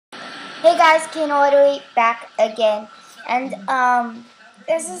Hey guys, kcnscrew back again, and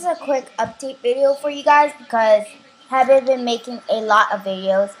this is a quick update video for you guys because I haven't been making a lot of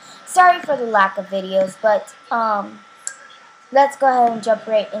videos. Sorry for the lack of videos, but let's go ahead and jump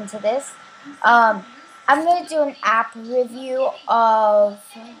right into this. I'm gonna do an app review of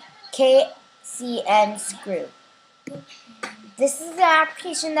kcnscrew. This is the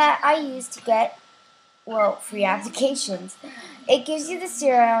application that I use to get free applications. It gives you the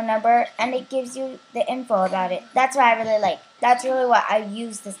serial number and it gives you the info about it. That's what I really like. That's really what I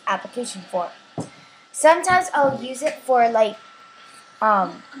use this application for. Sometimes I'll use it for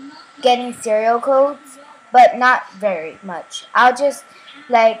getting serial codes, but not very much. I'll just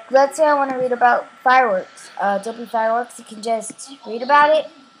let's say I want to read about fireworks, Adobe Fireworks. You can just read about it,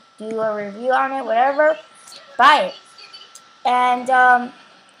 do a review on it, whatever, buy it, and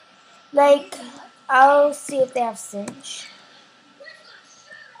I'll see if they have Cinch.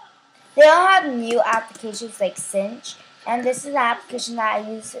 They all have new applications like Cinch, and this is an application that I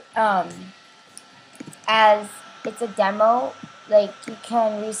use as it's a demo. Like, you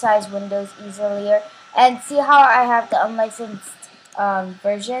can resize windows easily, and see how I have the unlicensed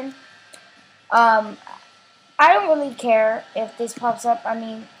version. I don't really care if this pops up. I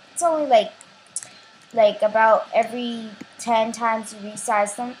mean, it's only like about every 10 times you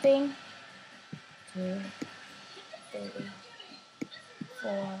resize something. 2, 3,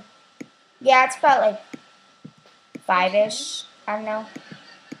 4. Yeah, it's about like 5-ish. I don't know.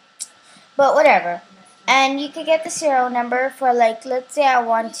 But whatever. And you could get the serial number for let's say I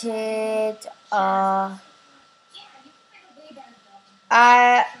wanted I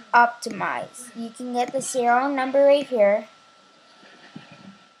optimize. You can get the serial number right here.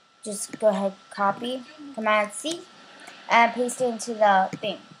 Just go ahead, copy, Command C, and paste it into the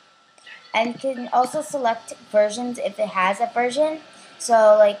thing. And you can also select versions if it has a version.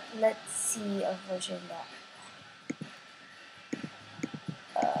 So let's see a version that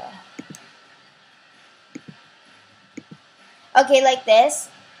okay, like this.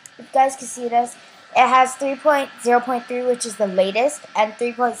 If you guys can see this, it has 3.0.3, which is the latest, and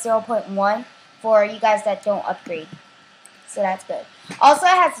 3.0.1 for you guys that don't upgrade. So that's good. Also,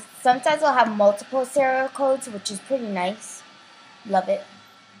 sometimes it'll have multiple serial codes, which is pretty nice. Love it.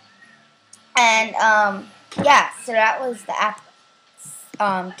 And yeah, so that was the app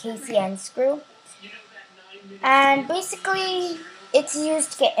kcnscrew. And basically, it's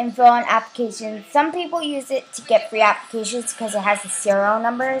used to get info on applications. Some people use it to get free applications because it has the serial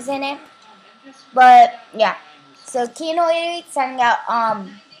numbers in it. But yeah, so kcnscrew signing out.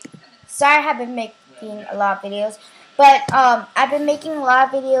 Sorry, I haven't been making a lot of videos, but I've been making a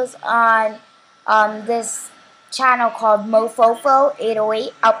lot of videos on this channel called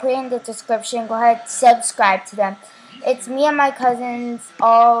Mofofo808. I'll put it in the description. Go ahead, subscribe to them. It's me and my cousins,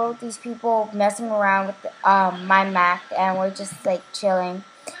 all these people messing around with my Mac, and we're just chilling.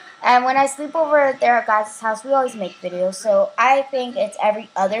 And when I sleep over at their guys' house, we always make videos. So I think it's every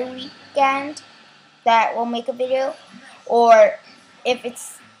other weekend that we'll make a video, or if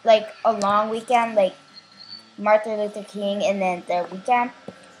it's a long weekend, like Martin Luther King, and then the weekend,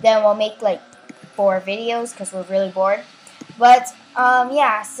 then we'll make 4 videos because we're really bored. But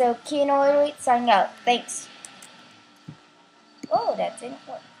yeah, so kcnscrew signing out. Thanks. Oh, that didn't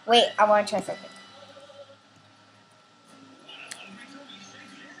work. Wait, I want to try something.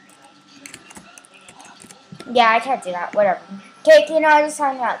 Yeah, I can't do that. Whatever. Okay, kcnscrew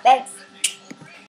signing out. Thanks.